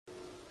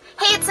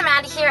Hey, it's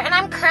Amanda here, and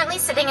I'm currently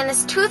sitting in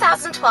this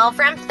 2012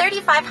 Ram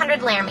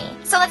 3500 Laramie.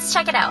 So let's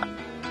check it out.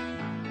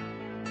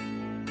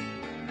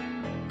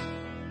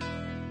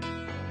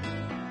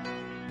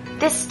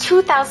 This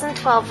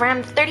 2012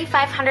 Ram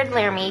 3500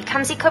 Laramie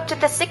comes equipped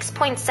with a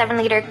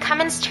 6.7-liter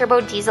Cummins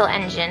turbo diesel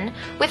engine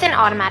with an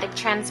automatic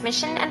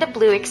transmission and a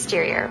blue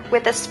exterior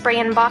with a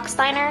spray-in box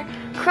liner,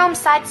 chrome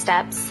side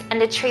steps,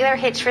 and a trailer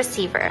hitch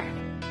receiver.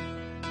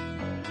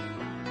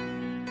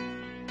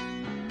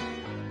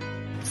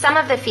 Some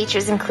of the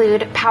features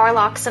include power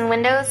locks and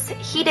windows,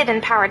 heated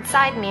and powered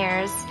side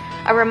mirrors,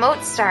 a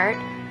remote start,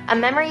 a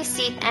memory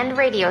seat and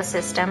radio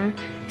system,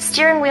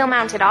 steering wheel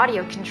mounted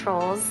audio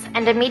controls,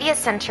 and a media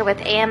center with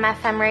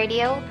AM/FM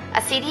radio,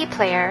 a CD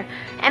player,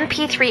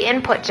 MP3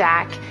 input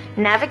jack,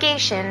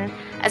 navigation,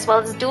 as well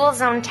as dual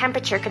zone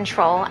temperature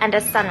control and a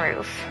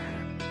sunroof.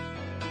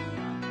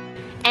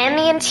 And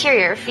the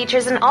interior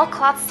features an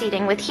all-cloth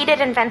seating with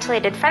heated and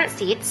ventilated front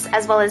seats,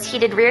 as well as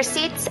heated rear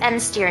seats and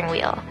steering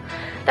wheel.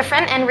 The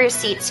front and rear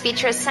seats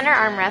feature a center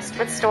armrest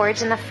with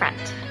storage in the front.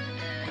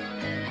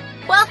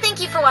 Well,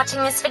 thank you for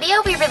watching this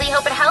video. We really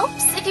hope it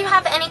helps. If you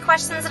have any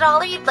questions at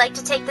all or you'd like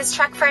to take this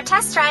truck for a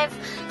test drive,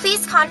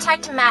 please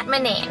contact Matt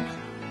Manane.